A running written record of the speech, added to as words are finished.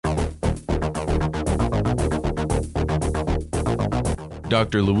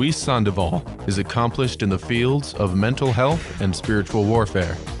Dr. Luis Sandoval is accomplished in the fields of mental health and spiritual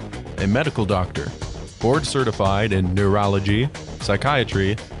warfare. A medical doctor, board certified in neurology,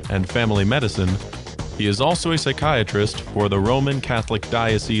 psychiatry, and family medicine, he is also a psychiatrist for the Roman Catholic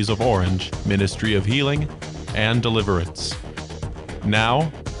Diocese of Orange Ministry of Healing and Deliverance. Now,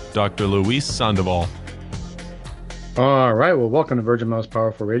 Dr. Luis Sandoval. All right, well, welcome to Virgin Most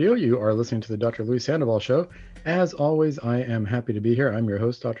Powerful Radio. You are listening to the Dr. Luis Sandoval Show. As always, I am happy to be here. I'm your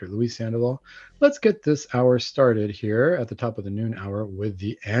host, Dr. Luis Sandoval. Let's get this hour started here at the top of the noon hour with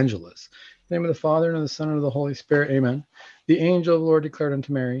the Angelus. In the name of the Father, and of the Son, and of the Holy Spirit, amen. The angel of the Lord declared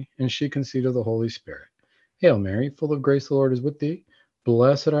unto Mary, and she conceived of the Holy Spirit. Hail Mary, full of grace, the Lord is with thee.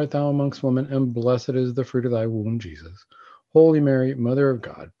 Blessed art thou amongst women, and blessed is the fruit of thy womb, Jesus. Holy Mary, Mother of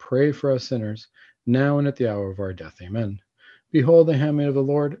God, pray for us sinners, now and at the hour of our death, amen. Behold the handmaid of the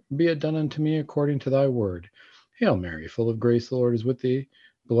Lord, be it done unto me according to thy word. Hail Mary, full of grace, the Lord is with thee.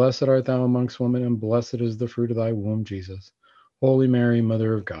 Blessed art thou amongst women, and blessed is the fruit of thy womb, Jesus. Holy Mary,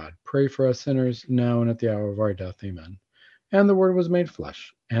 Mother of God, pray for us sinners, now and at the hour of our death, amen. And the Word was made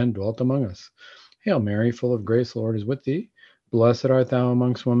flesh, and dwelt among us. Hail Mary, full of grace, the Lord is with thee. Blessed art thou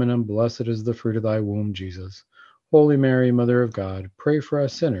amongst women, and blessed is the fruit of thy womb, Jesus. Holy Mary, Mother of God, pray for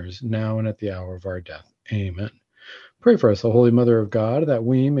us sinners, now and at the hour of our death, amen. Pray for us, O Holy Mother of God, that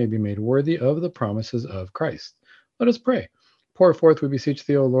we may be made worthy of the promises of Christ. Let us pray. Pour forth, we beseech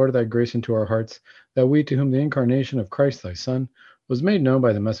thee, O Lord, thy grace into our hearts, that we, to whom the incarnation of Christ thy Son was made known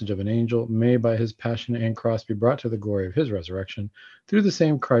by the message of an angel, may by his passion and cross be brought to the glory of his resurrection, through the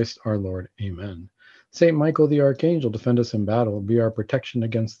same Christ our Lord. Amen. Saint Michael the Archangel, defend us in battle, be our protection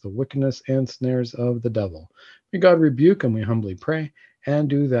against the wickedness and snares of the devil. May God rebuke, and we humbly pray, and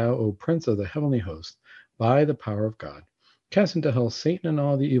do thou, O Prince of the heavenly host, by the power of God, cast into hell Satan and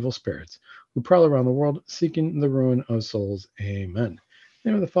all the evil spirits who prowl around the world seeking the ruin of souls. Amen. In the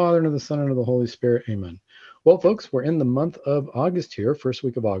name of the Father, and of the Son, and of the Holy Spirit. Amen. Well, folks, we're in the month of August here, first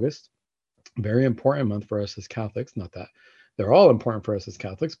week of August. Very important month for us as Catholics. Not that they're all important for us as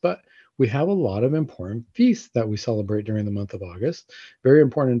Catholics, but we have a lot of important feasts that we celebrate during the month of August. Very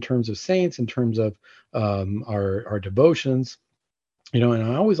important in terms of saints, in terms of our devotions. And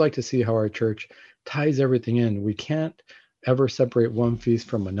I always like to see how our church ties everything in. We can't ever separate one feast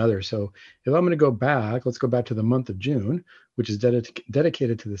from another. So if I'm going to go back, let's go back to the month of June, which is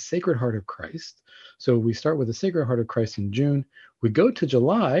dedicated to the Sacred Heart of Christ. So we start with the Sacred Heart of Christ in June. We go to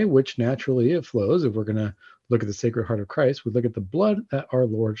July, which naturally it flows. If we're going to look at the Sacred Heart of Christ, we look at the blood that our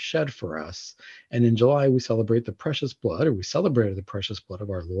Lord shed for us. And in July, we celebrate the precious blood, or we celebrated the precious blood of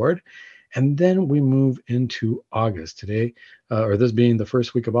our Lord. And then we move into August today, or this being the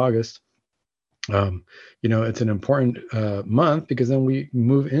first week of August. It's an important month because then we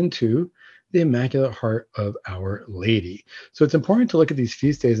move into the Immaculate Heart of Our Lady. So it's important to look at these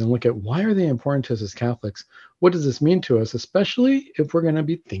feast days and look at why are they important to us as Catholics? What does this mean to us, especially if we're going to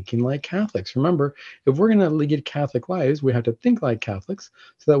be thinking like Catholics? Remember, if we're going to lead Catholic lives, we have to think like Catholics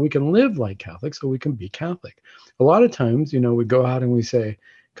so that we can live like Catholics, so we can be Catholic. A lot of times, we go out and we say,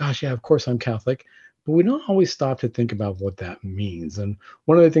 gosh, yeah, of course I'm Catholic, but we don't always stop to think about what that means. And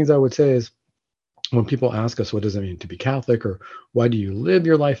one of the things I would say is, when people ask us, what does it mean to be Catholic, or why do you live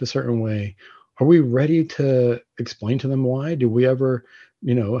your life a certain way? Are we ready to explain to them why? Do we ever,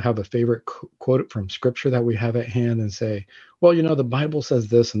 have a favorite quote from scripture that we have at hand and say, well, the Bible says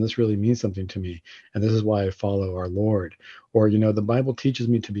this, and this really means something to me, and this is why I follow our Lord. Or, the Bible teaches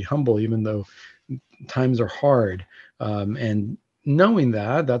me to be humble, even though times are hard. And knowing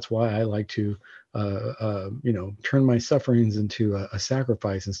that, that's why I like to turn my sufferings into a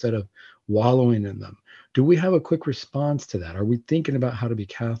sacrifice instead of wallowing in them. Do we have a quick response to that? Are we thinking about how to be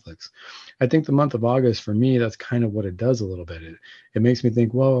Catholics? I think the month of August, for me, that's kind of what it does a little bit. It makes me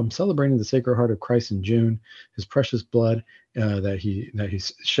think, well, I'm celebrating the Sacred Heart of Christ in June, his precious blood that he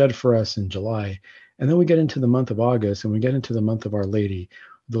shed for us in July. And then we get into the month of August, and we get into the month of Our Lady,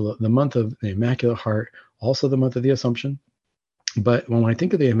 the month of the Immaculate Heart, also the month of the Assumption. But when I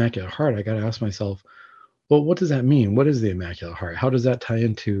think of the Immaculate Heart, I got to ask myself, well, what does that mean? What is the Immaculate Heart? How does that tie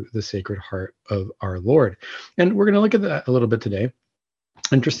into the Sacred Heart of our Lord? And we're going to look at that a little bit today.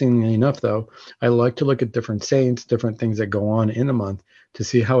 Interestingly enough, though, I like to look at different saints, different things that go on in a month to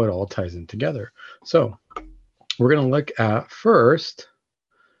see how it all ties in together. So we're going to look at first,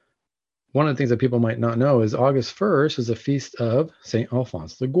 one of the things that people might not know is August 1st is a feast of St.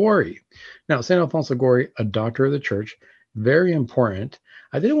 Alphonsus Liguori. Now, St. Alphonsus Liguori, a doctor of the church, very important.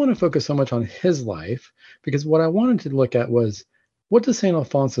 I didn't want to focus so much on his life because what I wanted to look at was, what does St.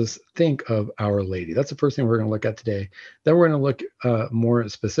 Alphonsus think of Our Lady? That's the first thing we're going to look at today. Then we're going to look more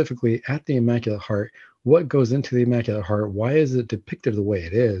specifically at the Immaculate Heart. what goes into the Immaculate Heart, why is it depicted the way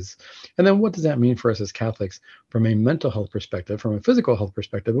it is, and then what does that mean for us as Catholics from a mental health perspective, from a physical health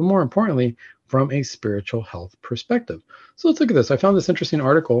perspective, and more importantly, from a spiritual health perspective. So let's look at this. I found this interesting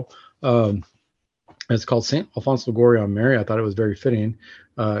article. It's called St. Alphonsus Liguori on Mary. I thought it was very fitting.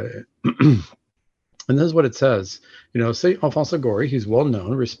 And this is what it says. St. Alphonsus Liguori, he's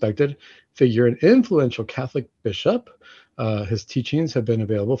well-known, respected figure, an influential Catholic bishop. His teachings have been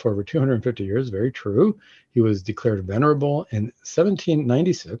available for over 250 years. Very true. He was declared venerable in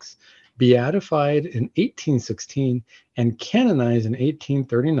 1796, beatified in 1816, and canonized in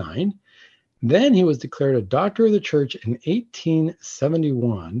 1839. Then he was declared a doctor of the church in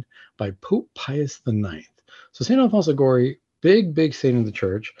 1871 by Pope Pius IX. So St. Alphonsus Liguori, big saint of the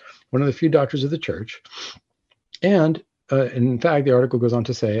church, one of the few doctors of the church. And in fact, the article goes on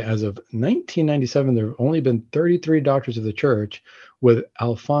to say, as of 1997, there have only been 33 doctors of the church, with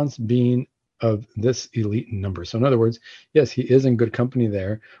Alphonse being of this elite number. So in other words, yes, he is in good company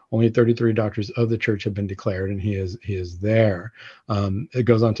there. Only 33 doctors of the church have been declared, and he is there. It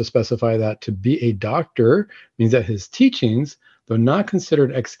goes on to specify that to be a doctor means that his teachings, though not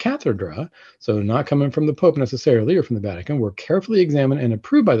considered ex cathedra, so not coming from the Pope necessarily or from the Vatican, were carefully examined and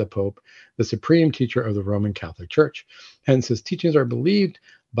approved by the Pope, the supreme teacher of the Roman Catholic Church. Hence, his teachings are believed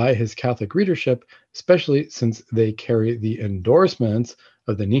by his Catholic readership, especially since they carry the endorsements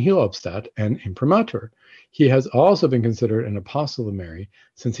of the Nihil Obstat and Imprimatur. He has also been considered an apostle of Mary,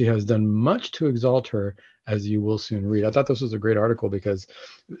 since he has done much to exalt her, as you will soon read. I thought this was a great article because,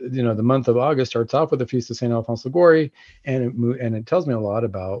 the month of August starts off with the feast of St. Alphonsus Liguori, and it tells me a lot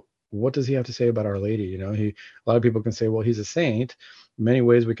about what does he have to say about Our Lady. A lot of people can say, well, he's a saint. In many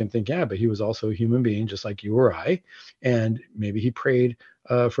ways we can think, yeah, but he was also a human being just like you or I, and maybe he prayed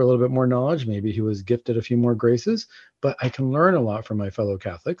for a little bit more knowledge. Maybe he was gifted a few more graces, but I can learn a lot from my fellow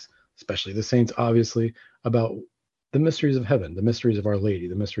Catholics, especially the saints, obviously, about the mysteries of heaven, the mysteries of Our Lady,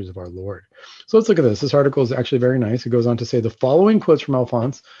 the mysteries of our Lord. So let's look at this. This article is actually very nice. It goes on to say the following quotes from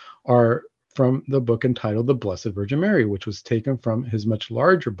Alphonse are from the book entitled The Blessed Virgin Mary, which was taken from his much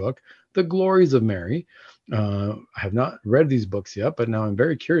larger book, The Glories of Mary. I have not read these books yet, but now I'm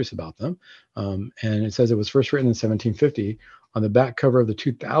very curious about them. And it says it was first written in 1750. On the back cover of the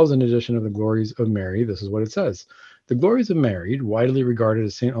 2000 edition of The Glories of Mary, this is what it says. The Glories of Mary, widely regarded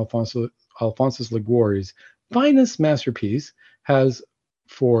as St. Alphonsus Liguori's finest masterpiece, has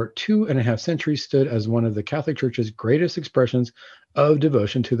for 2.5 centuries stood as one of the Catholic Church's greatest expressions of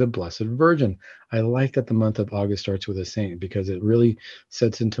devotion to the Blessed Virgin. I like that the month of August starts with a saint, because it really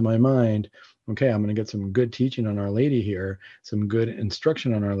sets into my mind, okay, I'm going to get some good teaching on Our Lady here, some good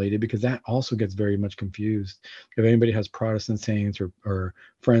instruction on Our Lady, because that also gets very much confused. If anybody has Protestant saints or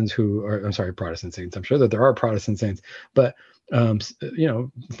friends who are, I'm sorry, Protestant saints, I'm sure that there are Protestant saints, but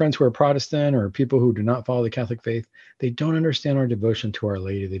friends who are Protestant or people who do not follow the Catholic faith, they don't understand our devotion to Our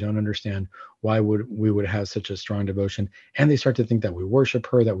Lady. They don't understand why we would have such a strong devotion, and they start to think that we worship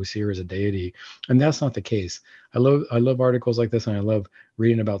her, that we see her as a deity, and that's not the case. I love articles like this, and I love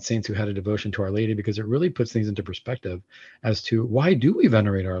reading about saints who had a devotion to Our Lady, because it really puts things into perspective as to why do we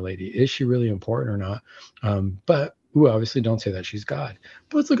venerate Our Lady? Is she really important or not? But we obviously don't say that she's God.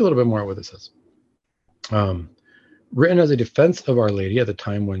 But let's look a little bit more at what this says. Written as a defense of Our Lady at the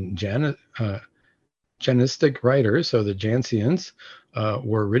time when Janistic writers, so the Janseens,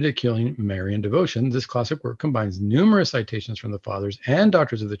 were ridiculing Marian devotion, this classic work combines numerous citations from the fathers and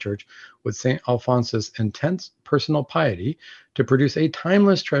doctors of the church with St. Alphonsus' intense personal piety to produce a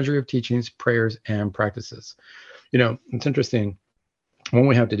timeless treasury of teachings, prayers, and practices. It's interesting. When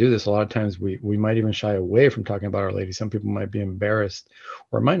we have to do this, a lot of times we might even shy away from talking about Our Lady. Some people might be embarrassed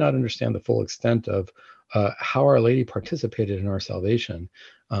or might not understand the full extent of how Our Lady participated in our salvation.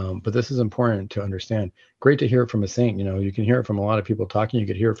 But this is important to understand. Great to hear it from a saint. You can hear it from a lot of people talking. You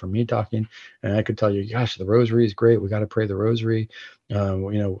could hear it from me talking. And I could tell you, gosh, the rosary is great. We got to pray the rosary.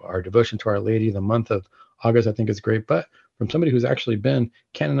 Our devotion to Our Lady, the month of August, I think is great. But from somebody who's actually been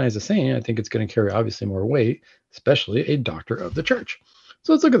canonized a saint, I think it's going to carry obviously more weight, especially a doctor of the church.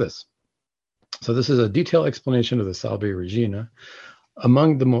 So let's look at this. So this is a detailed explanation of the Salve Regina.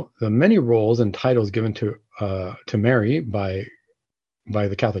 Among the many roles and titles given to Mary by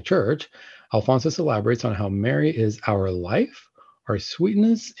the Catholic Church, Alphonsus elaborates on how Mary is our life, our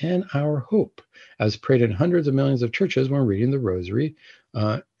sweetness, and our hope, as prayed in hundreds of millions of churches when reading the Rosary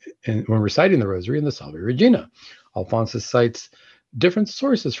and when reciting the Rosary in the Salve Regina. Alphonsus cites different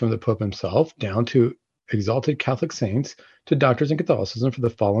sources from the Pope himself down to exalted Catholic saints to doctors in Catholicism for the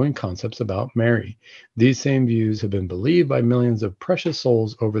following concepts about Mary. These same views have been believed by millions of precious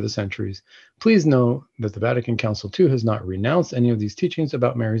souls over the centuries. Please know that the Vatican Council II has not renounced any of these teachings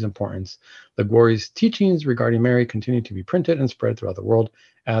about Mary's importance. Liguori's teachings regarding Mary continue to be printed and spread throughout the world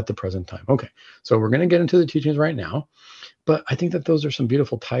at the present time. Okay, so we're going to get into the teachings right now, but I think that those are some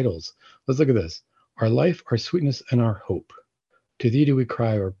beautiful titles. Let's look at this. Our life, our sweetness, and our hope. To thee do we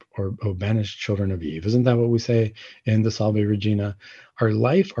cry, or O banished children of Eve. Isn't that what we say in the Salve Regina? Our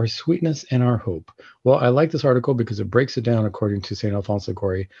life, our sweetness, and our hope. Well, I like this article because it breaks it down according to St. Alphonsus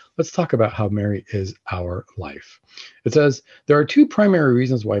Liguori. Let's talk about how Mary is our life. It says, there are two primary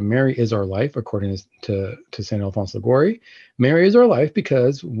reasons why Mary is our life, according to St. Alphonsus Liguori. Mary is our life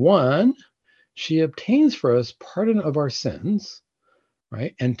because, one, she obtains for us pardon of our sins,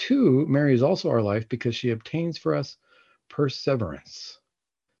 right? And two, Mary is also our life because she obtains for us perseverance.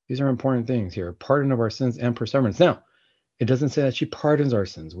 These are important things here. Pardon of our sins and perseverance. Now, it doesn't say that she pardons our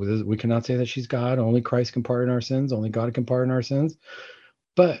sins. We cannot say that she's God. Only Christ can pardon our sins. Only God can pardon our sins.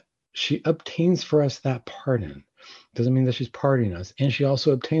 But she obtains for us that pardon. Doesn't mean that she's pardoning us. And she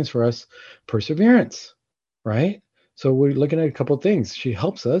also obtains for us perseverance, right? So we're looking at a couple of things. She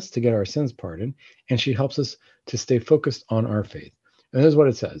helps us to get our sins pardoned, and she helps us to stay focused on our faith. And this is what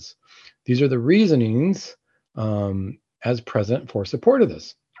it says. These are the reasonings as present for support of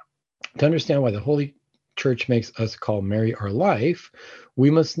this. To understand why the Holy Church makes us call Mary our life, we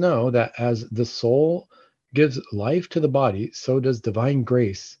must know that as the soul gives life to the body, so does divine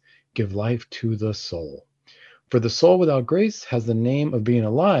grace give life to the soul. For the soul without grace has the name of being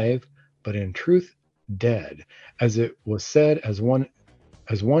alive, but in truth dead, as it was said as one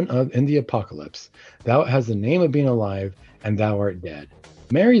of in the Apocalypse, thou hast the name of being alive, and thou art dead.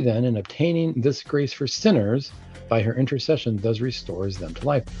 Mary then, in obtaining this grace for sinners, by her intercession, thus restores them to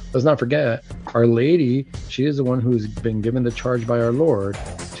life. Let's not forget, Our Lady, she is the one who's been given the charge by our Lord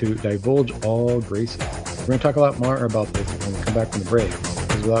to divulge all graces. We're going to talk a lot more about this when we come back from the break,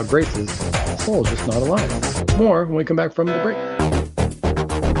 because without graces, the soul is just not alive. More when we come back from the break.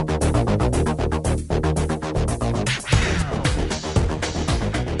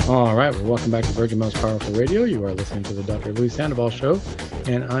 All right, well, welcome back to Virgin Most Powerful Radio. You are listening to the Dr. Luis Sandoval Show,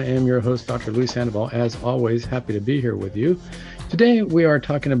 and I am your host, Dr. Luis Sandoval. As always, happy to be here with you. Today, we are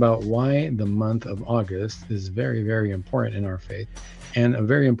talking about why the month of August is very, very important in our faith, and a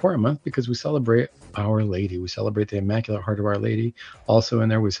very important month because we celebrate Our Lady. We celebrate the Immaculate Heart of Our Lady. Also in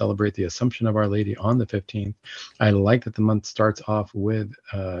there, we celebrate the Assumption of Our Lady on the 15th. I like that the month starts off with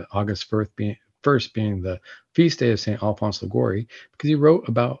August 1st being the feast day of St. Alphonsus Liguori, because he wrote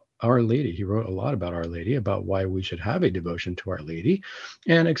about Our Lady. He wrote a lot about Our Lady, about why we should have a devotion to Our Lady,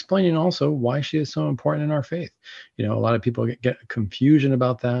 and explaining also why she is so important in our faith. You know, a lot of people get confusion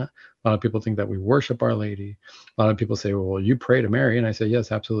about that. A lot of people think that we worship Our Lady. A lot of people say, well, you pray to Mary. And I say,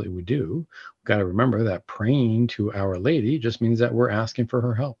 yes, absolutely, we do. We've got to remember that praying to Our Lady just means that we're asking for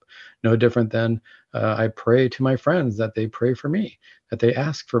her help. No different than I pray to my friends that they pray for me, that they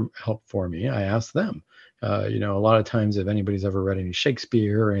ask for help for me. I ask them. You know, a lot of times, if anybody's ever read any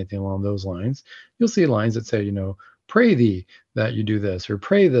Shakespeare or anything along those lines, you'll see lines that say, you know, pray thee that you do this, or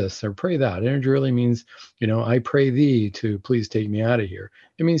pray this, or pray that. And it really means, you know, I pray thee to please take me out of here.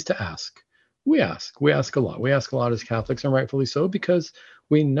 It means to ask. We ask a lot. We ask a lot as Catholics, and rightfully so, because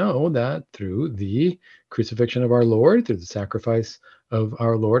we know that through the crucifixion of our Lord, through the sacrifice of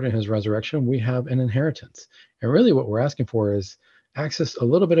our Lord and his resurrection, we have an inheritance. And really what we're asking for is a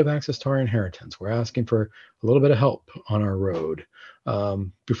little bit of access to our inheritance. We're asking for a little bit of help on our road.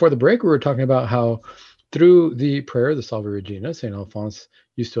 Before the break, we were talking about how through the prayer, the Salve Regina, St. Alphonsus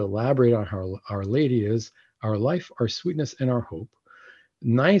used to elaborate on how Our Lady is our life, our sweetness, and our hope.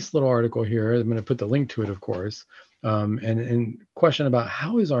 Nice little article here. I'm going to put the link to it, of course. And question about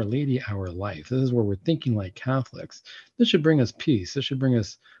how is Our Lady our life? This is where we're thinking like Catholics. This should bring us peace. This should bring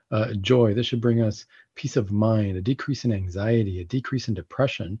us joy. This should bring us peace of mind, a decrease in anxiety, a decrease in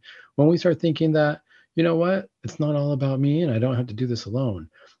depression. When we start thinking that, you know what, it's not all about me and I don't have to do this alone.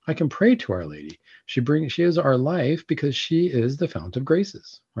 I can pray to Our Lady. She is our life because she is the fount of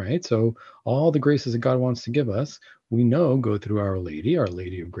graces, right? So all the graces that God wants to give us, we know go through Our Lady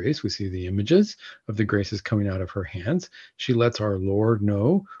of Grace. We see the images of the graces coming out of her hands. She lets our Lord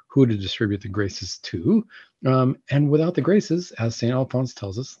know who to distribute the graces to. And without the graces, as St. Alphonsus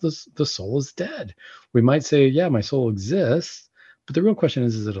tells us, the soul is dead. We might say, yeah, my soul exists, but the real question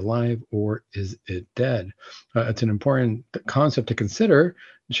is it alive or is it dead? It's an important concept to consider.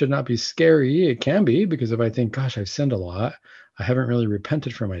 It should not be scary. It can be, because if I think, gosh, I've sinned a lot, I haven't really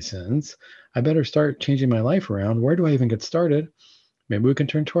repented for my sins, I better start changing my life around. Where do I even get started? maybe we can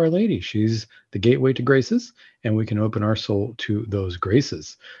turn to Our Lady. She's the gateway to graces, and we can open our soul to those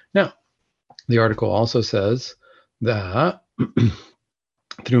graces. Now, the article also says that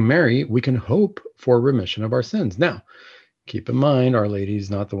through Mary, we can hope for remission of our sins. Now, keep in mind, Our Lady is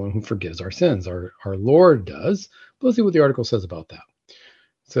not the one who forgives our sins. Our Lord does. But let's see what the article says about that.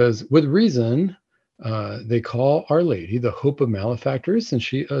 It says, with reason, they call Our Lady the hope of malefactors, since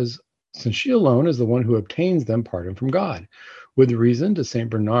she alone is the one who obtains them pardon from God. With reason, to St.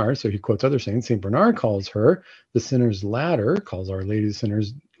 Bernard, so he quotes other saints, St. Bernard calls her the sinner's ladder, calls Our Lady the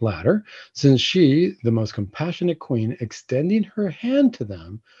sinner's ladder, since she, the most compassionate queen, extending her hand to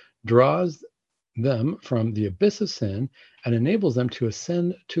them, draws them from the abyss of sin and enables them to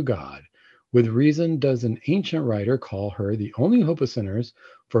ascend to God. With reason does an ancient writer call her the only hope of sinners,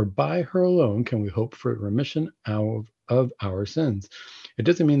 for by her alone can we hope for remission of our sins. It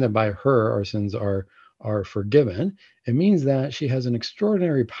doesn't mean that by her our sins are forgiven. It means that she has an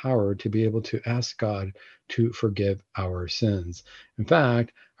extraordinary power to be able to ask God to forgive our sins. In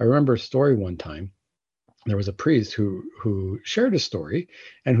fact, I remember a story one time. There was a priest who shared a story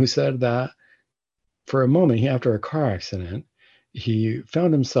and who said that for a moment, after a car accident, he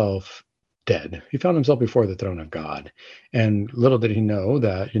found himself dead. He found himself before the throne of God. And little did he know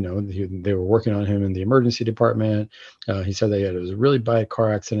that, they were working on him in the emergency department. He said that it was a really bad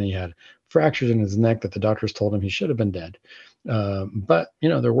car accident. He had fractures in his neck that the doctors told him he should have been dead. But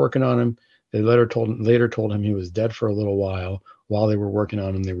they're working on him. They later told him he was dead for a little while they were working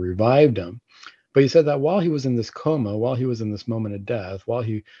on him. They revived him. But he said that while he was in this coma, while he was in this moment of death, while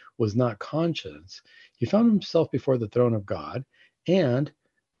he was not conscious, he found himself before the throne of God, and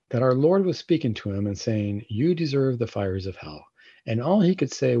that our Lord was speaking to him and saying, you deserve the fires of hell. And all he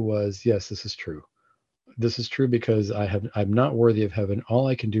could say was, yes, this is true. This is true because I'm not worthy of heaven. All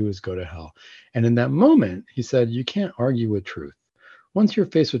I can do is go to hell. And in that moment, he said, you can't argue with truth. Once you're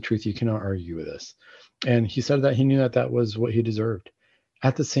faced with truth, you cannot argue with this. And he said that he knew that that was what he deserved.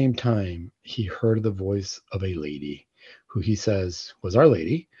 At the same time, he heard the voice of a lady who he says was Our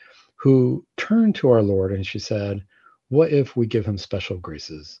Lady, who turned to our Lord and she said, what if we give him special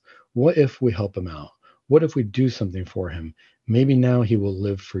graces? What if we help him out? What if we do something for him? Maybe now he will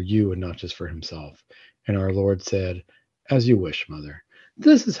live for you and not just for himself. And our Lord said, as you wish, Mother.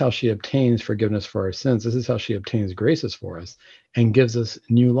 This is how she obtains forgiveness for our sins. This is how she obtains graces for us and gives us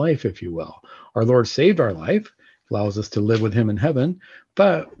new life, if you will. Our Lord saved our life, allows us to live with him in heaven,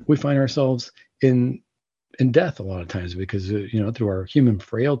 but we find ourselves in death a lot of times because through our human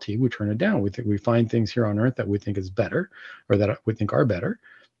frailty we turn it down. We find things here on earth that we think is better or that we think are better,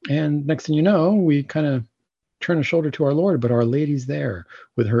 and next thing you know, we kind of turn a shoulder to our Lord. But Our Lady's there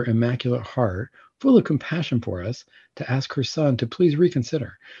with her immaculate heart, full of compassion for us, to ask her Son to please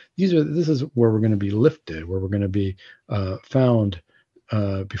reconsider. This is where we're going to be lifted, where we're going to be found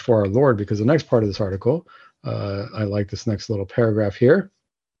before our Lord. Because the next part of this article, I like this next little paragraph here.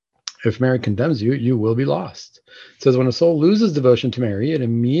 If Mary condemns you, you will be lost. It says, when a soul loses devotion to Mary, it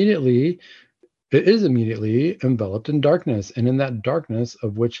is immediately enveloped in darkness, and in that darkness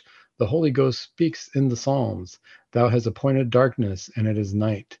of which the Holy Ghost speaks in the Psalms, thou hast appointed darkness, and it is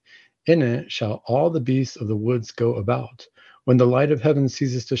night. In it shall all the beasts of the woods go about. When the light of heaven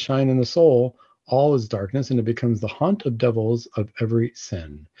ceases to shine in the soul, all is darkness, and it becomes the haunt of devils of every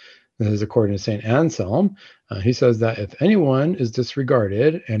sin. This is according to St. Anselm. He says that if anyone is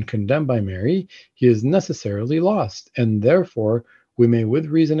disregarded and condemned by Mary, he is necessarily lost, and therefore we may with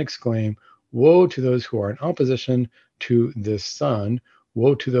reason exclaim, woe to those who are in opposition to this sun,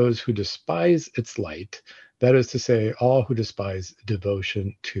 woe to those who despise its light, that is to say, all who despise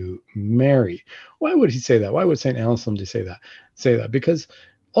devotion to Mary. Why would he say that? Why would St. Anselm say that? Because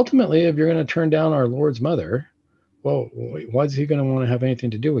ultimately, if you're going to turn down our Lord's mother, well, why is he going to want to have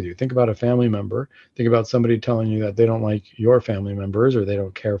anything to do with you? Think about a family member. Think about somebody telling you that they don't like your family members or they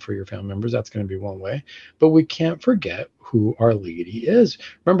don't care for your family members. That's going to be one way. But we can't forget who Our Lady is.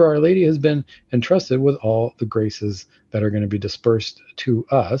 Remember, Our Lady has been entrusted with all the graces that are going to be dispersed to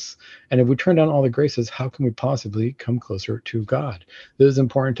us. And if we turn down all the graces, how can we possibly come closer to God? This is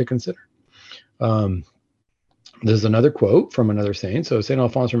important to consider. There's another quote from another saint. So St.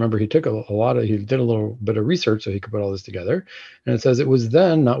 Alphonsus, remember, he did a little bit of research so he could put all this together. And it says, it was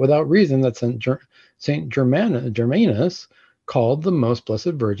then not without reason that St. Germanus called the most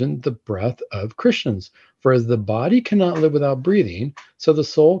blessed Virgin the breath of Christians. For as the body cannot live without breathing, so the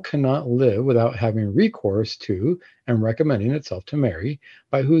soul cannot live without having recourse to and recommending itself to Mary,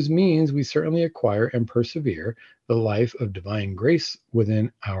 by whose means we certainly acquire and persevere the life of divine grace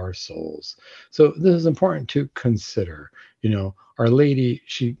within our souls. So this is important to consider. Our Lady,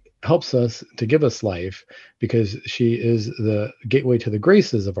 she helps us to give us life, because she is the gateway to the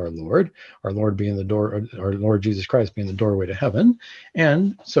graces of our Lord being the door, our Lord Jesus Christ being the doorway to heaven.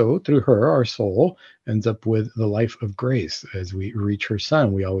 And so through her, our soul ends up with the life of grace as we reach her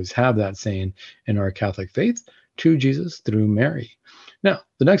Son. We always have that saying in our Catholic faith, to Jesus through Mary. Now,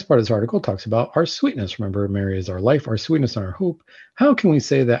 the next part of this article talks about our sweetness. Remember, Mary is our life, our sweetness, and our hope. How can we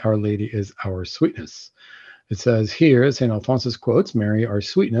say that Our Lady is our sweetness? It says here, St. Alphonsus quotes, Mary, our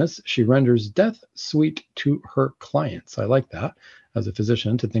sweetness, she renders death sweet to her clients. I like that as a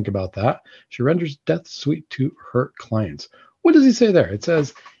physician to think about that. She renders death sweet to her clients. What does he say there? It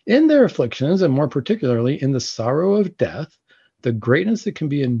says, in their afflictions, and more particularly in the sorrow of death, the greatness that can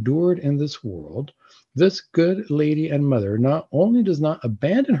be endured in this world, this good lady and mother not only does not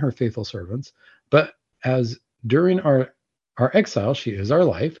abandon her faithful servants, but as during our exile, she is our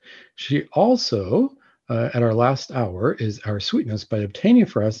life, she also at our last hour is our sweetness by obtaining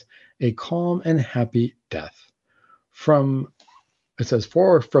for us a calm and happy death. It says,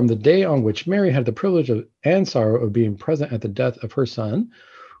 for from the day on which Mary had the privilege and sorrow of being present at the death of her Son,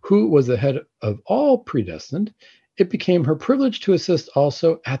 who was the head of all predestined, it became her privilege to assist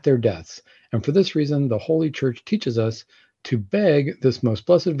also at their deaths. And for this reason, the Holy Church teaches us to beg this most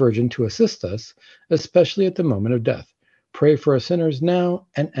blessed Virgin to assist us, especially at the moment of death. Pray for us sinners now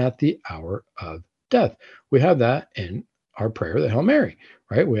and at the hour of death. We have that in our prayer, the Hail Mary,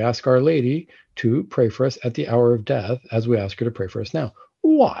 right? We ask Our Lady to pray for us at the hour of death as we ask her to pray for us now.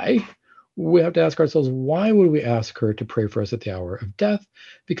 Why? We have to ask ourselves, why would we ask her to pray for us at the hour of death?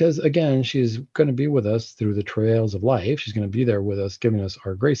 Because again, she's going to be with us through the trails of life. She's going to be there with us, giving us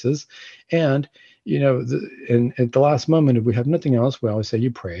our graces. And, and at the last moment, if we have nothing else, we always say,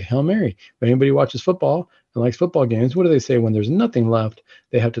 you pray Hail Mary. If anybody watches football and likes football games, what do they say when there's nothing left?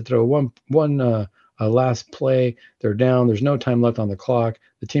 They have to throw one last play. They're down. There's no time left on the clock.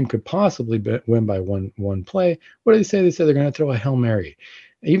 The team could possibly win by one play. What do they say? They say they're going to throw a Hail Mary.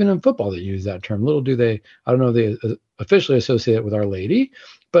 Even in football, they use that term. Little do they, I don't know, they officially associate it with Our Lady,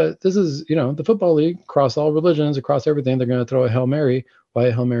 but this is, the Football League, across all religions, across everything, they're going to throw a Hail Mary. Why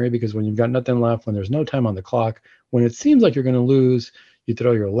a Hail Mary? Because when you've got nothing left, when there's no time on the clock, when it seems like you're going to lose, you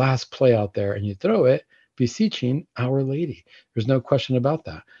throw your last play out there and you throw it, beseeching Our Lady. There's no question about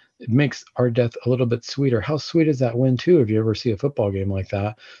that. It makes our death a little bit sweeter. How sweet is that win, too, if you ever see a football game like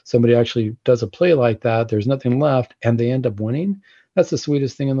that? Somebody actually does a play like that, there's nothing left, and they end up winning. That's the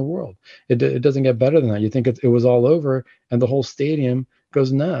sweetest thing in the world. It doesn't get better than that. You think it was all over, and the whole stadium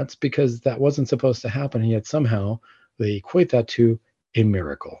goes nuts because that wasn't supposed to happen, and yet somehow they equate that to a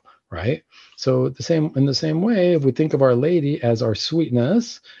miracle, right? So in the same way, if we think of Our Lady as our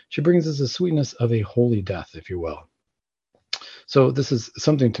sweetness, she brings us the sweetness of a holy death, if you will. So this is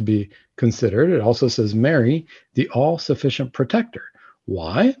something to be considered. It also says Mary, the all-sufficient protector.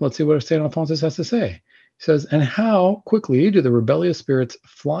 Why? Let's see what St. Alphonsus has to say. He says, and how quickly do the rebellious spirits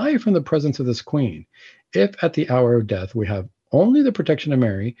fly from the presence of this queen? If at the hour of death we have only the protection of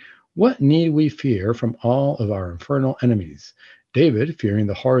Mary, what need we fear from all of our infernal enemies? David, fearing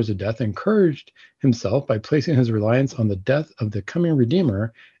the horrors of death, encouraged himself by placing his reliance on the death of the coming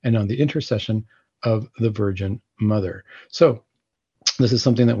Redeemer and on the intercession of the Virgin Mother. So this is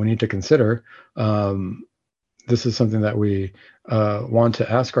something that we need to consider. This is something that we want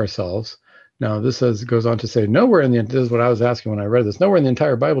to ask ourselves. Now, this goes on to say, this is what I was asking when I read this, nowhere in the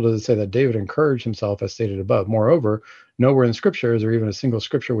entire Bible does it say that David encouraged himself as stated above. Moreover, nowhere in Scripture is there even a single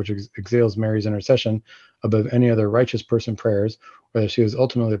Scripture which exals Mary's intercession above any other righteous person prayers, or that she was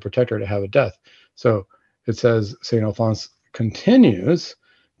ultimately the protector to have a death. So it says, St. Alphonse continues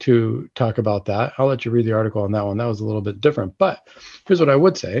to talk about that. I'll let you read the article on that one. That was a little bit different. But here's what I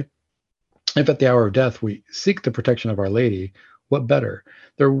would say. If at the hour of death we seek the protection of Our Lady, what better?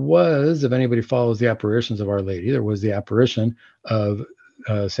 There was, if anybody follows the apparitions of Our Lady, there was the apparition of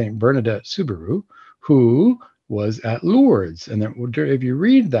St. Bernadette Soubirous, who was at Lourdes. And then, if you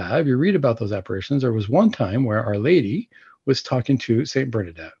read about those apparitions, there was one time where Our Lady was talking to St.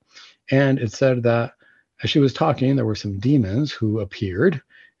 Bernadette. And it said that as she was talking, there were some demons who appeared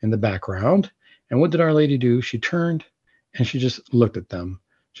in the background. And what did Our Lady do? She turned and she just looked at them.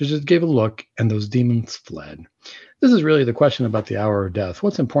 She just gave a look, and those demons fled. This is really the question about the hour of death.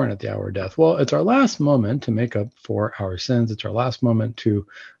 What's important at the hour of death? Well, it's our last moment to make up for our sins. It's our last moment to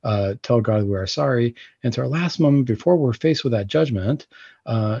tell God we are sorry. And it's our last moment before we're faced with that judgment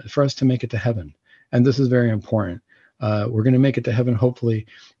for us to make it to heaven. And this is very important. We're going to make it to heaven, hopefully.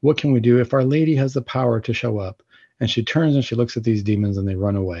 What can we do? If Our Lady has the power to show up, and she turns and she looks at these demons and they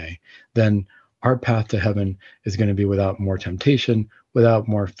run away, then our path to heaven is going to be without more temptation, without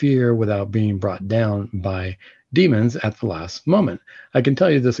more fear, without being brought down by demons at the last moment. I can tell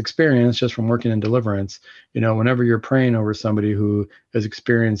you this experience just from working in deliverance. Whenever you're praying over somebody who is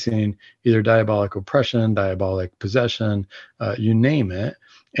experiencing either diabolic oppression, diabolic possession, you name it,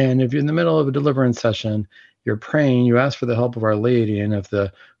 and if you're in the middle of a deliverance session, you're praying, you ask for the help of Our Lady, and if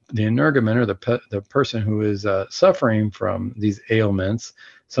the energument or the person who is suffering from these ailments,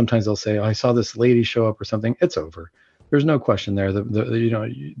 sometimes they'll say, I saw this lady show up or something, it's over. There's no question there.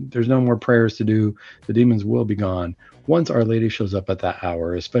 There's no more prayers to do. The demons will be gone once Our Lady shows up at that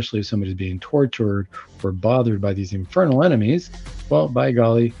hour, especially if somebody's being tortured or bothered by these infernal enemies. Well, by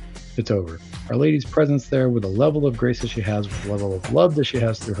golly, it's over. Our Lady's presence there with the level of grace that she has, with the level of love that she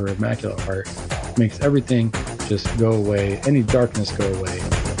has through her Immaculate Heart, makes everything just go away, any darkness go away,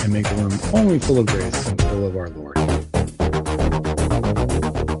 and make the room only full of grace and full of our Lord.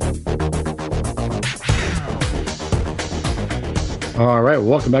 All right,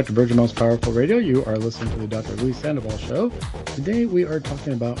 welcome back to Virgin Most Powerful Radio. You are listening to the Dr. Luis Sandoval Show. Today we are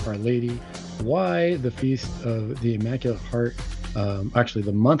talking about Our Lady, why the Feast of the Immaculate Heart, actually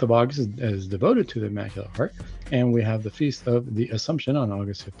the month of August is devoted to the Immaculate Heart, and we have the Feast of the Assumption on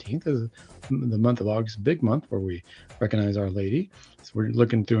August 15th, is the month of August, big month where we recognize Our Lady. So we're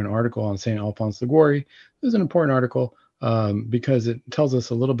looking through an article on St. Alphonsus Liguori. It was an important article because it tells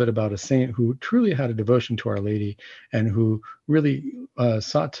us a little bit about a saint who truly had a devotion to Our Lady and who really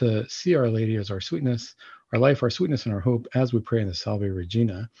sought to see Our Lady as our sweetness, our life, our sweetness, and our hope as we pray in the Salve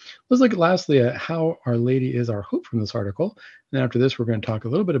Regina. Let's look lastly at how Our Lady is our hope from this article. And after this, we're going to talk a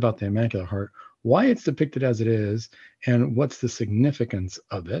little bit about the Immaculate Heart, why it's depicted as it is, and what's the significance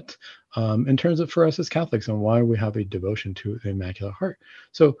of it in terms of for us as Catholics and why we have a devotion to the Immaculate Heart.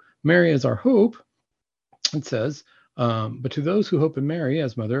 So Mary is our hope, it says, but to those who hope in Mary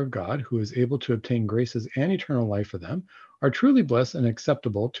as Mother of God, who is able to obtain graces and eternal life for them, are truly blessed and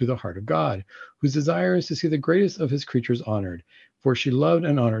acceptable to the heart of God, whose desire is to see the greatest of his creatures honored. For she loved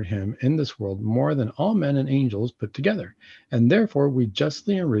and honored him in this world more than all men and angels put together. And therefore we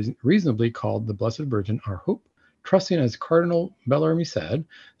justly and reasonably called the Blessed Virgin our hope, trusting, as Cardinal Bellarmine said,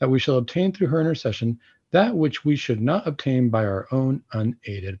 that we shall obtain through her intercession that which we should not obtain by our own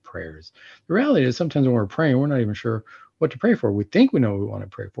unaided prayers. The reality is sometimes when we're praying, we're not even sure what to pray for. We think we know what we want to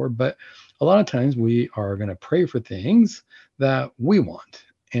pray for, but a lot of times we are going to pray for things that we want.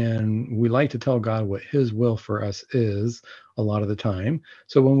 And we like to tell God what his will for us is a lot of the time.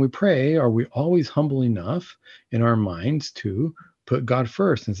 So when we pray, are we always humble enough in our minds to put God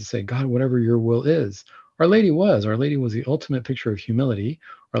first and to say, God, whatever your will is? Our Lady was the ultimate picture of humility.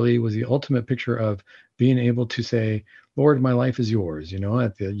 Our Lady was the ultimate picture of being able to say, Lord, my life is yours.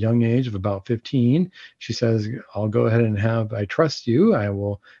 At the young age of about 15, she says, I'll go ahead and I trust you. I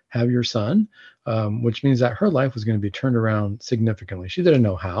will have your son, which means that her life was going to be turned around significantly. She didn't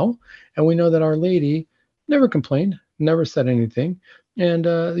know how. And we know that Our Lady never complained, never said anything. And,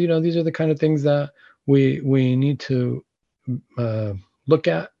 these are the kind of things that we need to look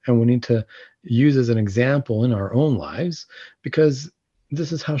at, and we need to use as an example in our own lives, because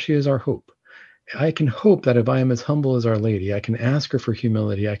this is how she is our hope. I can hope that if I am as humble as Our Lady, I can ask her for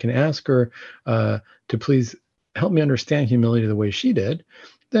humility. I can ask her to please help me understand humility the way she did.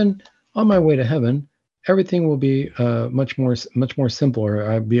 Then on my way to heaven, everything will be much more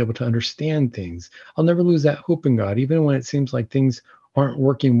simpler. I'll be able to understand things. I'll never lose that hope in God, even when it seems like things aren't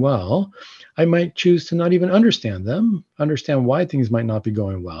working well. I might choose to not even understand why things might not be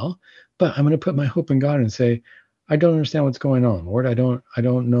going well, but I'm going to put my hope in God and say, I don't understand what's going on, Lord. I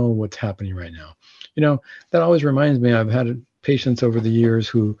don't know what's happening right now. That always reminds me, I've had patients over the years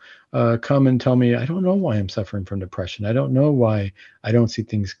who come and tell me, I don't know why I'm suffering from depression. I don't know why I don't see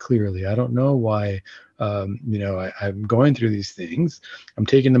things clearly. I don't know why, I'm going through these things. I'm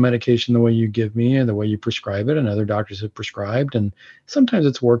taking the medication the way you give me and the way you prescribe it and other doctors have prescribed. And sometimes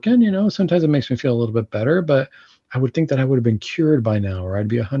it's working, sometimes it makes me feel a little bit better, but I would think that I would have been cured by now, or I'd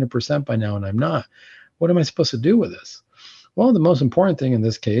be 100% by now, and I'm not. What am I supposed to do with this? Well, the most important thing in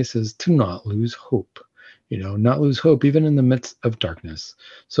this case is to not lose hope. Not lose hope even in the midst of darkness.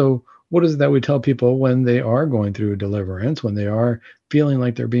 So what is it that we tell people when they are going through deliverance, when they are feeling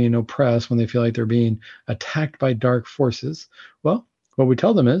like they're being oppressed, when they feel like they're being attacked by dark forces? Well, what we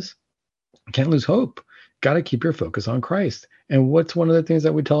tell them is, can't lose hope. Got to keep your focus on Christ. And what's one of the things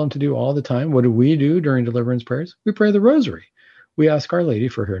that we tell them to do all the time? What do we do during deliverance prayers? We pray the rosary. We ask Our Lady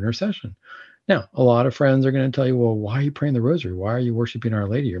for her intercession. Now, a lot of friends are going to tell you, well, why are you praying the rosary? Why are you worshiping Our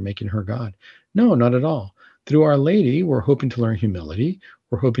Lady? You're making her God. No, not at all. Through Our Lady, we're hoping to learn humility.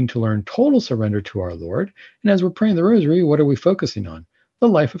 We're hoping to learn total surrender to our Lord. And as we're praying the rosary, what are we focusing on? The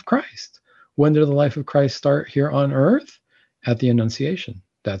life of Christ. When did the life of Christ start here on earth? At the Annunciation.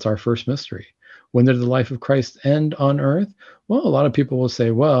 That's our first mystery. When did the life of Christ end on earth? Well, a lot of people will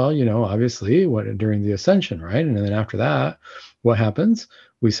say, well, obviously, during the ascension, right? And then after that, what happens?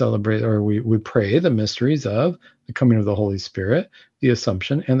 We celebrate, or we pray the mysteries of the coming of the Holy Spirit, the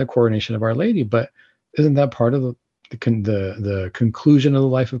Assumption, and the coronation of Our Lady. But isn't that part of the conclusion of the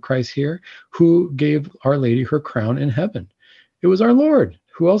life of Christ here? Who gave Our Lady her crown in heaven? It was our Lord.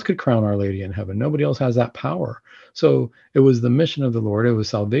 Who else could crown Our Lady in heaven? Nobody else has that power. So it was the mission of the Lord. It was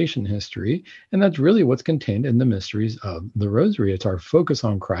salvation history. And that's really what's contained in the mysteries of the Rosary. It's our focus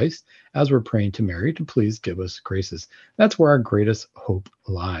on Christ as we're praying to Mary to please give us graces. That's where our greatest hope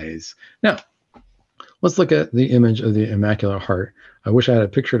lies. Now, let's look at the image of the Immaculate Heart. I wish I had a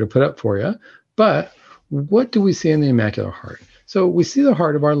picture to put up for you, but what do we see in the Immaculate Heart? So we see the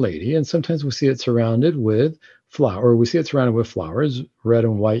heart of Our Lady, and sometimes we see it surrounded with flowers, red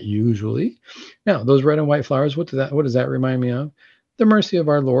and white usually. Now, those red and white flowers, what does that remind me of? The mercy of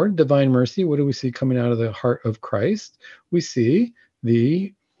our Lord, divine mercy. What do we see coming out of the heart of Christ? We see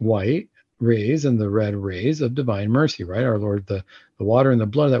the white rays and the red rays of divine mercy, right? Our Lord, the water and the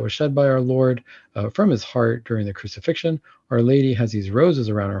blood that was shed by our Lord from his heart during the crucifixion. Our Lady has these roses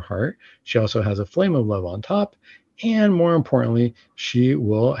around her heart. She also has a flame of love on top. And more importantly, she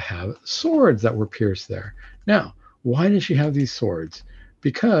will have swords that were pierced there. Now, why does she have these swords?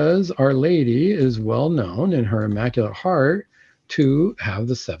 Because Our Lady is well known in her Immaculate Heart to have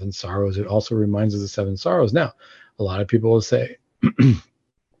the seven sorrows. It also reminds us of the seven sorrows. Now, a lot of people will say,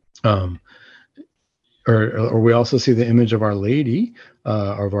 or we also see the image of Our Lady,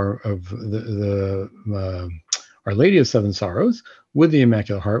 Our Lady of Seven Sorrows, with the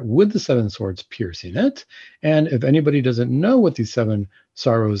Immaculate Heart, with the seven swords piercing it. And if anybody doesn't know what these seven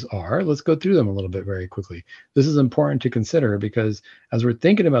sorrows are, let's go through them a little bit very quickly. This is important to consider because as we're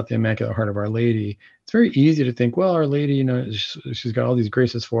thinking about the Immaculate Heart of Our Lady, it's very easy to think, well, Our Lady, she's got all these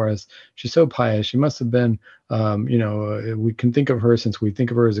graces for us. She's so pious. She must have been, we can think of her, since we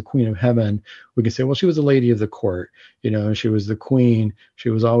think of her as a Queen of Heaven, we can say, well, she was a lady of the court. She was the queen. She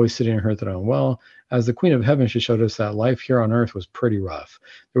was always sitting in her throne. Well, as the Queen of Heaven, she showed us that life here on earth was pretty rough.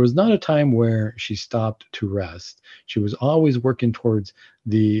 There was not a time where she stopped to rest. She was always working towards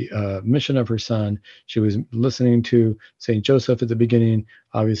the mission of her son. She was listening to Saint Joseph at the beginning,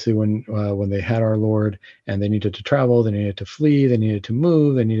 obviously when they had our Lord and they needed to travel, they needed to flee, they needed to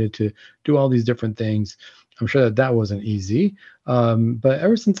move, they needed to do all these different things. I'm sure that wasn't easy. But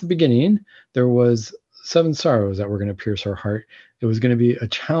ever since the beginning, there was seven sorrows that were going to pierce her heart. It was going to be a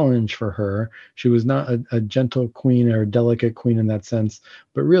challenge for her. She was not a gentle queen or a delicate queen in that sense,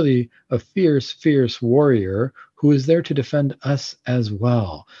 but really a fierce, fierce warrior who is there to defend us as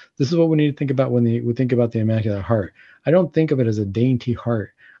well. This is what we need to think about when we think about the Immaculate Heart. I don't think of it as a dainty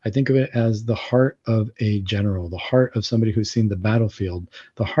heart. I think of it as the heart of a general, the heart of somebody who's seen the battlefield,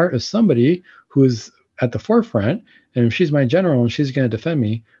 the heart of somebody who is at the forefront. And if she's my general and she's going to defend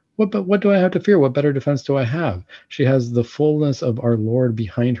me, what do I have to fear? What better defense do I have? She has the fullness of our Lord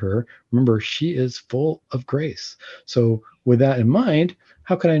behind her. Remember, she is full of grace. So with that in mind,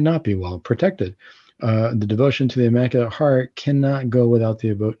 how can I not be well protected? The devotion to the Immaculate Heart cannot go without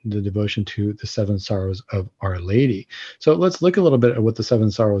the devotion to the seven sorrows of Our Lady. So let's look a little bit at what the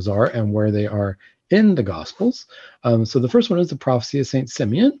seven sorrows are and where they are in the Gospels. So the first one is the prophecy of St.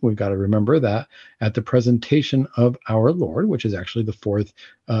 Simeon. We've got to remember that at the presentation of our Lord, which is actually the fourth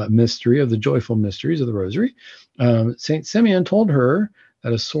mystery of the joyful mysteries of the Rosary, St. Simeon told her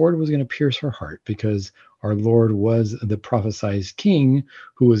that a sword was going to pierce her heart because our Lord was the prophesied king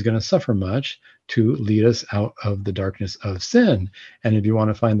who was going to suffer much to lead us out of the darkness of sin. And if you want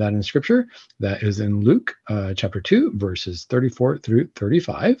to find that in Scripture, that is in Luke chapter 2, verses 34 through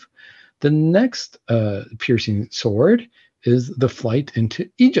 35. The next piercing sword is the flight into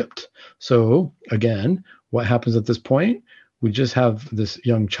Egypt. So again, what happens at this point? We just have this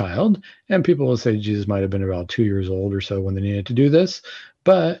young child, and people will say Jesus might have been about 2 years old or so when they needed to do this.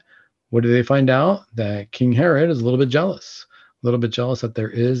 But what do they find out? That King Herod is a little bit jealous that there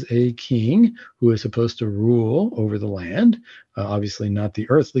is a king who is supposed to rule over the land. Obviously not the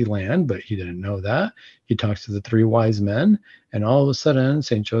earthly land, but he didn't know that. He talks to the three wise men, and all of a sudden,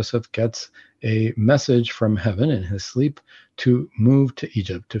 St. Joseph gets a message from heaven in his sleep to move to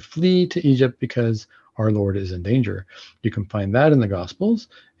Egypt, to flee to Egypt because our Lord is in danger. You can find that in the Gospels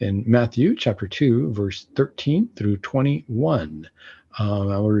in Matthew chapter 2, verse 13 through 21. I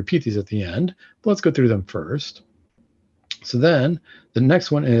will repeat these at the end, but let's go through them first. So then the next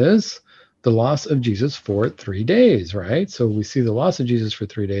one is the loss of Jesus for 3 days, right? So we see the loss of Jesus for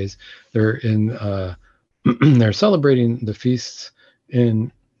 3 days. They're they're celebrating the feasts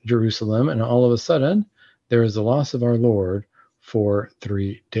in Jerusalem, and all of a sudden there is the loss of our Lord for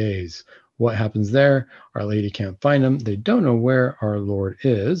 3 days. what happens there? Our Lady can't find him. They don't know where our Lord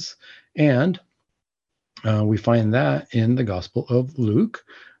is. And we find that in the Gospel of Luke,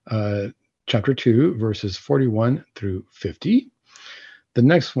 chapter 2, verses 41 through 50. The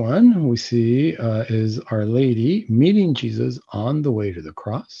next one we see is Our Lady meeting Jesus on the way to the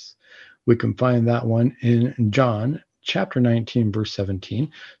cross. We can find that one in John chapter 19, verse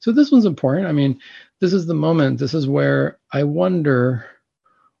 17. So this one's important. I mean, this is the moment. This is where I wonder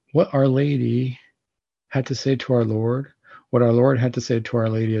what Our Lady had to say to our Lord, what our Lord had to say to Our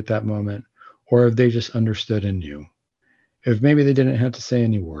Lady at that moment, or if they just understood and knew. If maybe they didn't have to say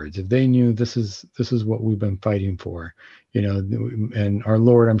any words, if they knew this is what we've been fighting for, and our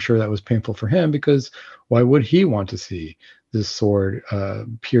Lord, I'm sure that was painful for him, because why would he want to see this sword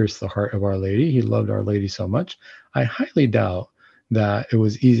pierce the heart of Our Lady? He loved Our Lady so much. I highly doubt that it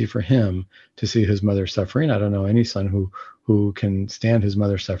was easy for him to see his mother suffering. I don't know any son who can stand his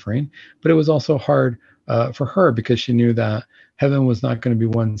mother suffering, but it was also hard for her, because she knew that heaven was not going to be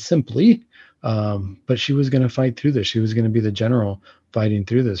won simply. But she was going to fight through this. She was going to be the general fighting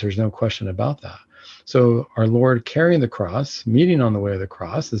through this. There's no question about that. So our Lord carrying the cross, meeting on the way of the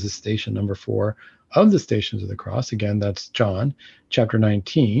cross. This is station number 4 of the stations of the cross. Again, that's John chapter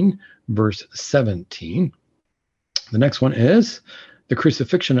 19, verse 17. The next one is the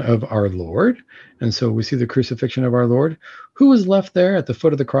crucifixion of our Lord. And so we see the crucifixion of our Lord. Who was left there at the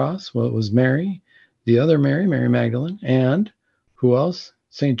foot of the cross? Well, it was Mary, the other Mary, Mary Magdalene, and who else?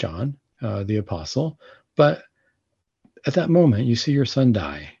 St. John, the apostle. But at that moment, you see your son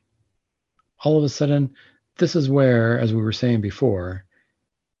die. All of a sudden, this is where, as we were saying before,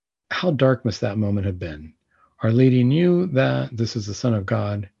 how dark must that moment have been? Our Lady knew that this is the Son of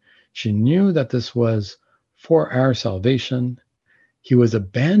God. She knew that this was for our salvation. He was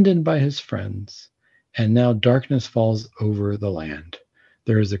abandoned by his friends, and now darkness falls over the land.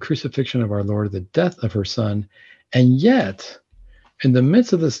 There is the crucifixion of our Lord, the death of her son, and yet, in the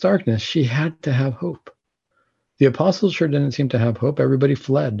midst of this darkness, she had to have hope. The apostles sure didn't seem to have hope. Everybody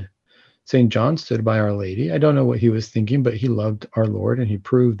fled. St. John stood by Our Lady. I don't know what he was thinking, but he loved our Lord, and he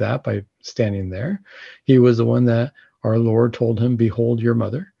proved that by standing there. He was the one that our Lord told him, "Behold your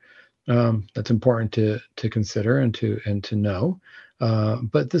mother." That's important to consider and to know.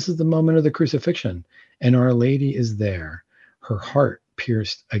 But this is the moment of the crucifixion, and Our Lady is there. Her heart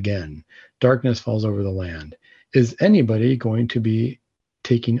pierced again. Darkness falls over the land. Is anybody going to be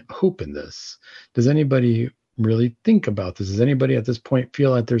taking hope in this? Does anybody really think about this? Does anybody at this point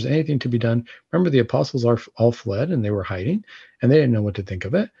feel like there's anything to be done? Remember, the apostles are all fled and they were hiding, and they didn't know what to think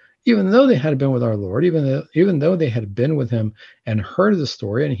of it. Even though they had been with our Lord, even though they had been with him and heard the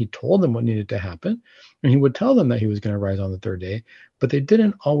story, and he told them what needed to happen, and he would tell them that he was going to rise on the third day, but they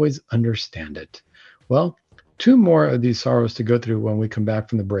didn't always understand it. Well, 2 more of these sorrows to go through when we come back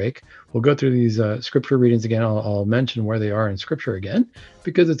from the break. We'll go through these scripture readings again. I'll mention where they are in scripture again,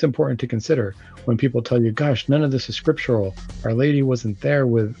 because it's important to consider when people tell you, gosh, none of this is scriptural. Our Lady wasn't there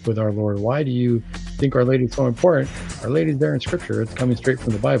with our Lord. Why do you think Our Lady's so important? Our Lady's there in scripture. It's coming straight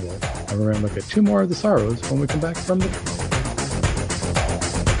from the Bible. And we're going to look at 2 more of the sorrows when we come back from the break.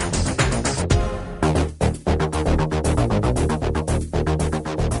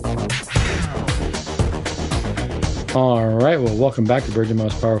 All right. Well, welcome back to Virgin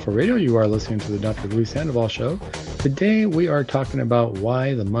Most Powerful Radio. You are listening to the Dr. Luis Sandoval Show. Today, we are talking about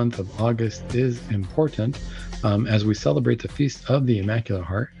why the month of August is important as we celebrate the Feast of the Immaculate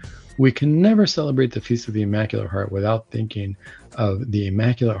Heart. We can never celebrate the Feast of the Immaculate Heart without thinking of the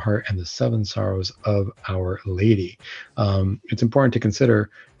Immaculate Heart and the 7 sorrows of Our Lady. It's important to consider,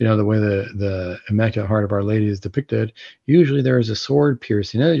 the way the Immaculate Heart of Our Lady is depicted. Usually there is a sword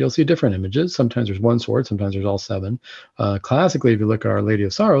piercing it. You'll see different images. Sometimes there's 1 sword, sometimes there's all 7. Classically, if you look at Our Lady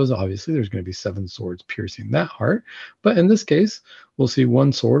of Sorrows, obviously there's going to be 7 swords piercing that heart. But in this case, we'll see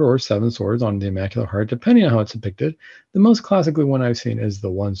 1 sword or 7 swords on the Immaculate Heart, depending on how it's depicted. The most classically one I've seen is the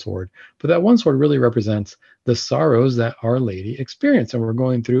 1 sword. But that 1 sword really represents the sorrows that Our Lady experienced. And we're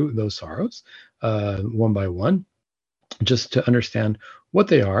going through those sorrows one by one, just to understand what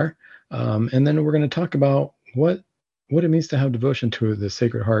they are. And then we're going to talk about what it means to have devotion to the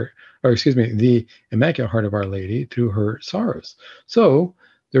Sacred Heart, the Immaculate Heart of Our Lady through her sorrows. So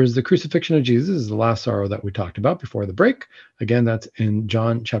there's the crucifixion of Jesus, is the last sorrow that we talked about before the break. Again, that's in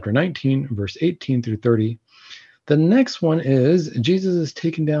John chapter 19, verse 18 through 30. The next one is Jesus is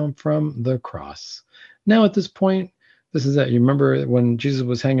taken down from the cross. Now, at this point, this is that you remember when Jesus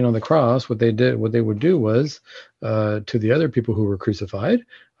was hanging on the cross, what they would do was to the other people who were crucified,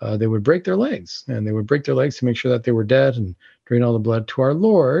 they would break their legs, and they would break their legs to make sure that they were dead and drain all the blood. To our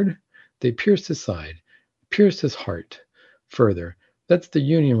Lord, they pierced his side, pierced his heart further. that's the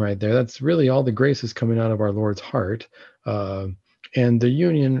union right there. That's really all the grace is coming out of our Lord's heart. And the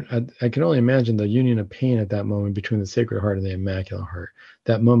union, I can only imagine the union of pain at that moment between the Sacred Heart and the Immaculate Heart,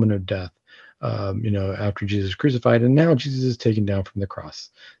 that moment of death, after Jesus is crucified. And now Jesus is taken down from the cross.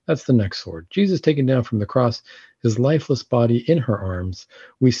 That's the next sword. Jesus taken down from the cross, his lifeless body in her arms.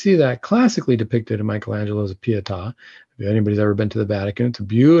 We see that classically depicted in Michelangelo's Pietà. If anybody's ever been to the Vatican, it's a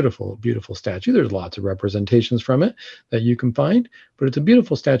beautiful, beautiful statue. There's lots of representations from it that you can find, but it's a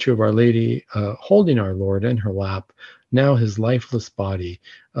beautiful statue of Our Lady holding our Lord in her lap, now his lifeless body,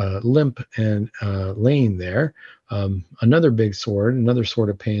 limp and laying there. Another big sword, another sword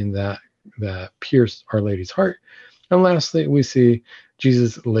of pain that pierced Our Lady's heart. And lastly, we see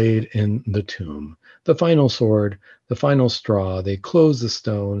Jesus laid in the tomb. The final sword, the final straw. They close the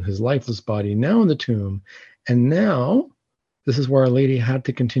stone, his lifeless body now in the tomb. And now, this is where Our Lady had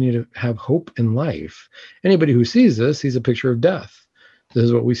to continue to have hope in life. Anybody who sees this sees a picture of death. This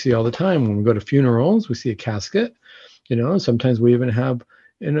is what we see all the time when we go to funerals. We see a casket. Sometimes we even have,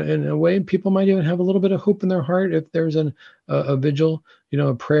 in a way, people might even have a little bit of hope in their heart if there's a vigil,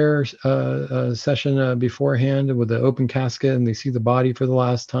 a prayer session beforehand with an open casket, and they see the body for the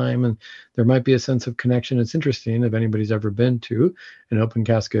last time, and there might be a sense of connection. It's interesting if anybody's ever been to an open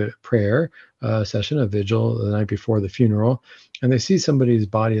casket prayer session, a vigil the night before the funeral, and they see somebody's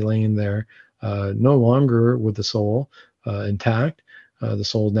body laying there, no longer with the soul intact. The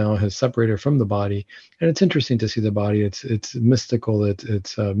soul now has separated from the body, and it's interesting to see the body. It's mystical.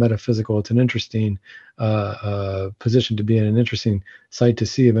 It's metaphysical. It's an interesting position to be in, an interesting sight to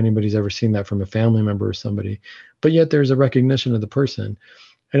see if anybody's ever seen that from a family member or somebody. But yet there's a recognition of the person,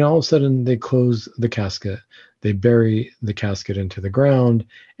 and all of a sudden they close the casket. They bury the casket into the ground,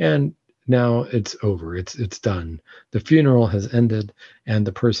 and now it's over. It's done. The funeral has ended, and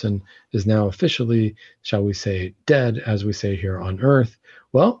the person is now officially, shall we say, dead, as we say here on earth.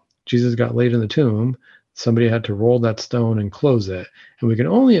 Well, Jesus got laid in the tomb. Somebody had to roll that stone and close it. And we can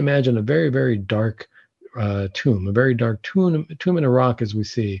only imagine a very, very dark tomb, a very dark tomb in a rock, as we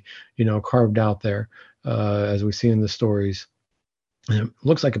see, carved out there, as we see in the stories. And it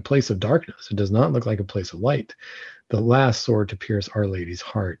looks like a place of darkness. It does not look like a place of light. The last sword to pierce Our Lady's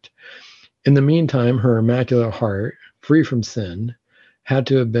heart. In the meantime, her Immaculate Heart, free from sin, had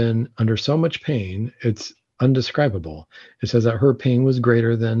to have been under so much pain, it's undescribable. It says that her pain was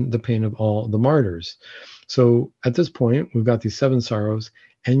greater than the pain of all the martyrs. So at this point, we've got these 7 sorrows,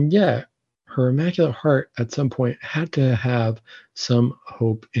 and yet her Immaculate Heart at some point had to have some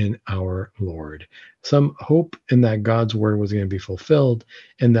hope in our Lord, some hope in that God's word was going to be fulfilled,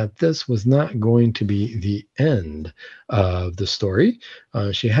 and that this was not going to be the end of the story.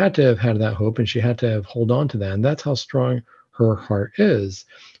 She had to have had that hope, and she had to have hold on to that, and that's how strong her heart is.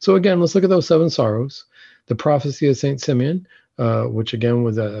 So again, let's look at those 7 sorrows. The prophecy of St. Simeon, which again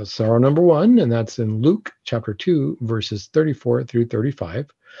was sorrow number 1, and that's in Luke chapter 2, verses 34 through 35.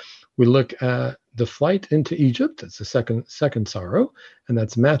 We look at the flight into Egypt. That's the second sorrow, and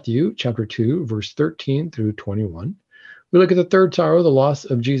that's Matthew chapter 2, verse 13 through 21. We look at the third sorrow, the loss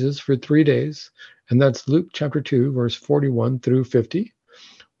of Jesus for 3 days, and that's Luke chapter 2, verse 41 through 50.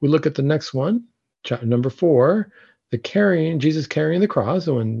 We look at the next one, chapter number 4, Jesus carrying the cross.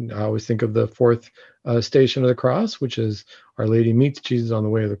 And I always think of the 4th station of the cross, which is Our Lady meets Jesus on the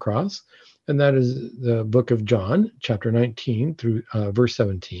way of the cross. And that is the book of John, chapter 19 through verse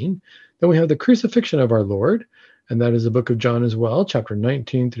 17. Then we have the crucifixion of our Lord, and that is the book of John as well, chapter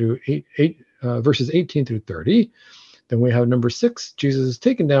 19 through verses 18 through 30. Then we have number 6, Jesus is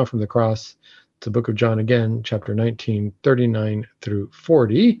taken down from the cross. It's the book of John again, chapter 19, 39 through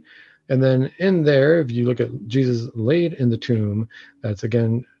 40. And then in there, if you look at Jesus laid in the tomb, that's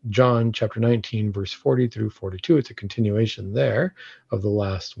again John chapter 19, verse 40 through 42. It's a continuation there of the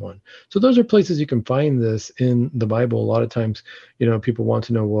last one. So those are places you can find this in the Bible. A lot of times, people want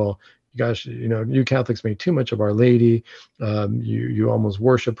to know, well, gosh, you Catholics make too much of Our Lady. You almost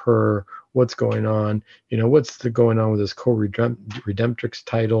worship her. What's going on? What's going on with this co-redemptrix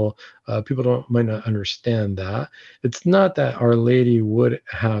title? People might not understand that. It's not that Our Lady would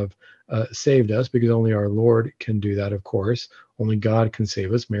have saved us, because only our Lord can do that, of course. Only God can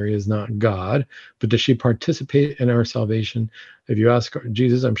save us. Mary is not God. But does she participate in our salvation? If you ask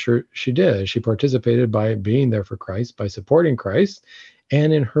Jesus, I'm sure she did. She participated by being there for Christ, by supporting Christ,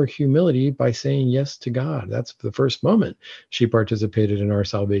 and in her humility by saying yes to God. That's the first moment she participated in our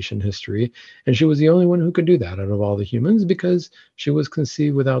salvation history. And she was the only one who could do that out of all the humans, because she was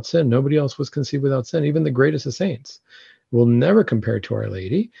conceived without sin. Nobody else was conceived without sin. Even the greatest of saints will never compare to Our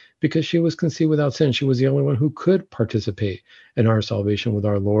Lady, because she was conceived without sin. She was the only one who could participate in our salvation with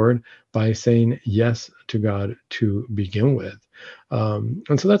our Lord by saying yes to God to begin with.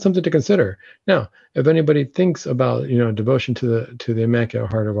 And so that's something to consider. Now, if anybody thinks about, devotion to the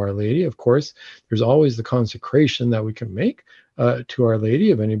Immaculate Heart of Our Lady, of course, there's always the consecration that we can make to Our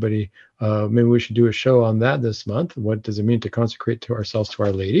Lady. If anybody, maybe we should do a show on that this month. What does it mean to consecrate to ourselves to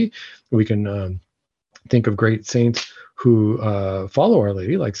Our Lady? We can think of great saints who follow Our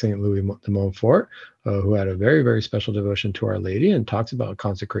Lady, like Saint Louis de Montfort, who had a very, very special devotion to Our Lady and talks about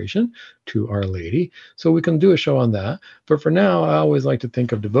consecration to Our Lady. So we can do a show on that. But for now, I always like to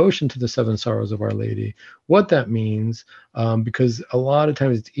think of devotion to the seven sorrows of Our Lady, what that means, because a lot of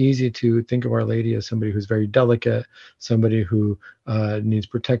times it's easy to think of Our Lady as somebody who's very delicate, somebody who needs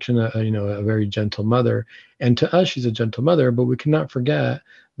protection, a very gentle mother. And to us, she's a gentle mother, but we cannot forget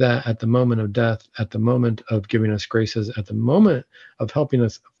that at the moment of death, at the moment of giving us graces, at the moment of helping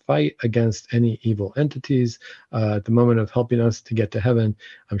us fight against any evil entities, at the moment of helping us to get to heaven,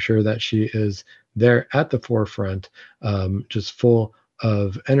 I'm sure that she is there at the forefront, just full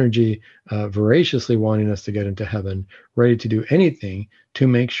of energy, voraciously wanting us to get into heaven, ready to do anything to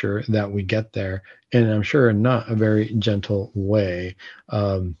make sure that we get there. And I'm sure in not a very gentle way.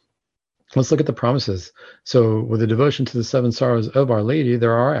 Let's look at the promises. So with the devotion to the seven sorrows of Our Lady,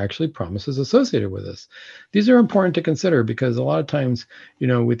 there are actually promises associated with this. These are important to consider because a lot of times,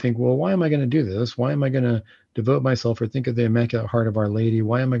 we think, well, why am I going to do this? Why am I going to devote myself or think of the Immaculate Heart of Our Lady?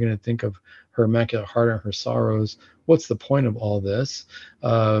 Why am I going to think of her Immaculate Heart and her sorrows? What's the point of all this?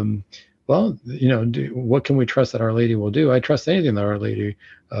 Well, what can we trust that Our Lady will do? I trust anything that Our Lady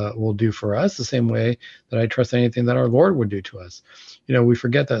will do for us, the same way that I trust anything that our Lord would do to us. We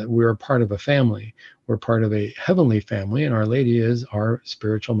forget that we're part of a family. We're part of a heavenly family, and Our Lady is our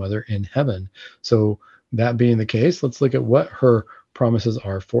spiritual mother in heaven. So that being the case, let's look at what her promises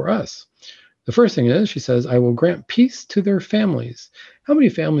are for us. The first thing is, she says, I will grant peace to their families. How many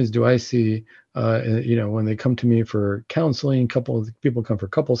families do I see, when they come to me for counseling? People come for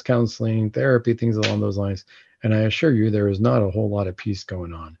couples counseling, therapy, things along those lines. And I assure you, there is not a whole lot of peace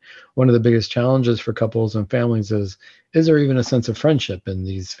going on. One of the biggest challenges for couples and families is there even a sense of friendship in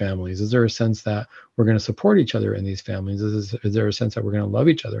these families? Is there a sense that we're going to support each other in these families? Is there a sense that we're going to love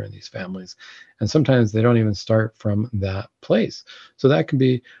each other in these families? And sometimes they don't even start from that place. So that can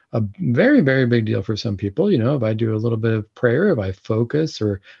be a very, very big deal for some people. If I do a little bit of prayer, if I focus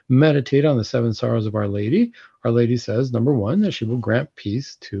or meditate on the seven sorrows of Our Lady says, number one, that she will grant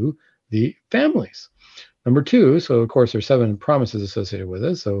peace to the families. Number two, so of course there's seven promises associated with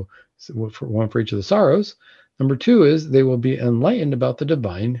it, so one for each of the sorrows. Number two is they will be enlightened about the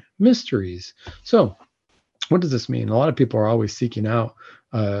divine mysteries. So what does this mean? A lot of people are always seeking out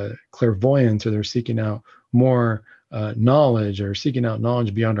clairvoyance, or they're seeking out more knowledge, or seeking out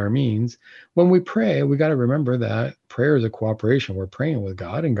knowledge beyond our means. When we pray, we got to remember that prayer is a cooperation. We're praying with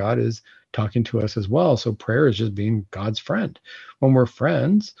God, and God is talking to us as well. So prayer is just being God's friend. When we're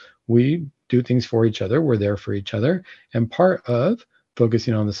friends, we do things for each other. We're there for each other. And part of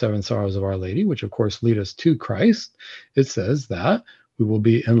focusing on the seven sorrows of Our Lady, which of course lead us to Christ, it says that we will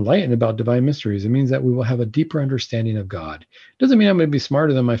be enlightened about divine mysteries. It means that we will have a deeper understanding of God. It doesn't mean I'm going to be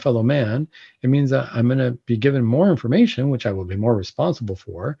smarter than my fellow man. It means that I'm going to be given more information, which I will be more responsible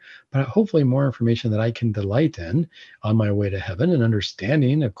for, but hopefully more information that I can delight in on my way to heaven,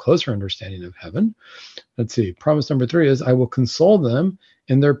 and a closer understanding of heaven. Let's see. Promise number three is, I will console them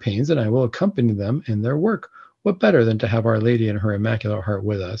in their pains, and I will accompany them in their work. What better than to have Our Lady and her Immaculate Heart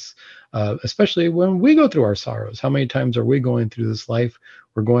with us, especially when we go through our sorrows? How many times are we going through this life?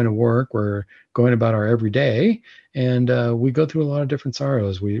 We're going to work, we're going about our everyday, and we go through a lot of different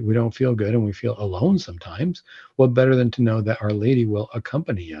sorrows. We don't feel good, and we feel alone sometimes. What better than to know that Our Lady will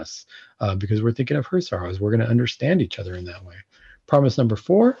accompany us because we're thinking of her sorrows. We're going to understand each other in that way. Promise number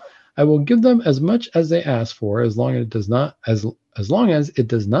four, I will give them as much as they ask for, as long as it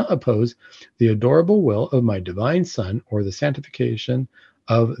does not oppose the adorable will of my divine Son, or the sanctification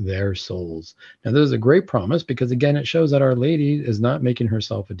of their souls. Now, this is a great promise because, again, it shows that Our Lady is not making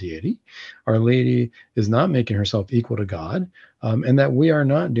herself a deity. Our Lady is not making herself equal to God, and that we are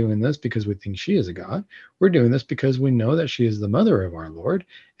not doing this because we think she is a God. We're doing this because we know that she is the mother of our Lord,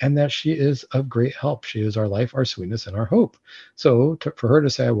 and that she is of great help. She is our life, our sweetness, and our hope. So for her to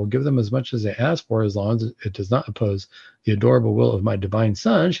say, I will give them as much as they ask for, as long as it does not oppose the adorable will of my divine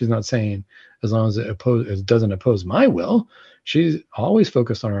Son. She's not saying as long as it doesn't oppose my will. She's always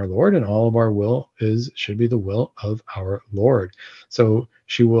focused on our Lord, and all of our will should be the will of our Lord. So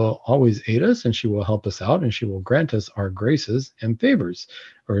she will always aid us, and she will help us out, and she will grant us our graces and favors,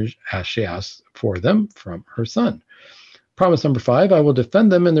 or as she asks for them from her Son. Promise number five, I will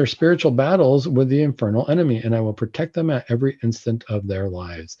defend them in their spiritual battles with the infernal enemy, and I will protect them at every instant of their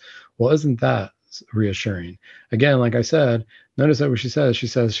lives. Well, isn't that reassuring. Again, like I said, notice that what she says. She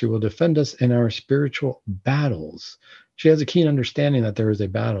says she will defend us in our spiritual battles. She has a keen understanding that there is a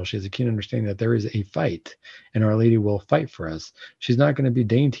battle. She has a keen understanding that there is a fight, and Our Lady will fight for us. She's not going to be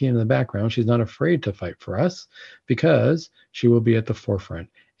dainty in the background. She's not afraid to fight for us because she will be at the forefront.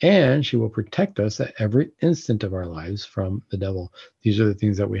 And she will protect us at every instant of our lives from the devil. These are the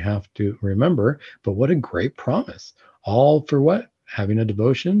things that we have to remember. But what a great promise. All for what? Having a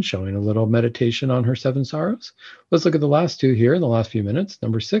devotion, showing a little meditation on her 7 sorrows. Let's look at the last 2 here in the last few minutes.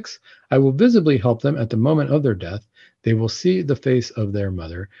 Number 6, I will visibly help them at the moment of their death. They will see the face of their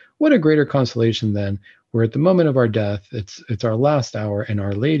mother. What a greater consolation then. We're at the moment of our death. It's our last hour, and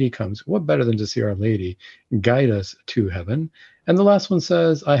Our Lady comes. What better than to see Our Lady guide us to heaven? And the last one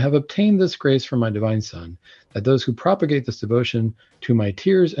says, I have obtained this grace from my divine Son, that those who propagate this devotion to my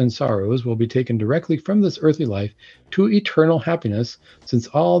tears and sorrows will be taken directly from this earthly life to eternal happiness, since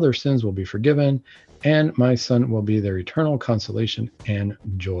all their sins will be forgiven, and my Son will be their eternal consolation and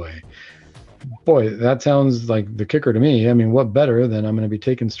joy. Boy, that sounds like the kicker to me. I mean, what better than I'm going to be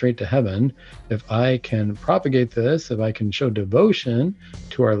taken straight to heaven if I can propagate this, if I can show devotion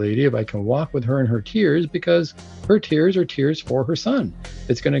to Our Lady, if I can walk with her in her tears, because her tears are tears for her Son.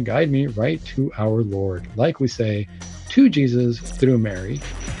 It's going to guide me right to our Lord. Like we say, to Jesus through Mary.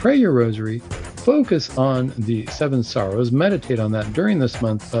 Pray your rosary. Focus on the 7 sorrows. Meditate on that during this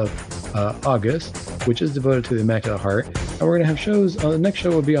month of August, which is devoted to the Immaculate Heart. And we're going to have shows. The next show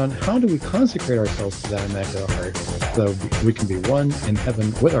will be on how do we consecrate ourselves to that Immaculate Heart so we can be one in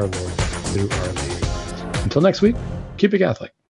heaven with our Lord through Our Lady. Until next week, keep it Catholic.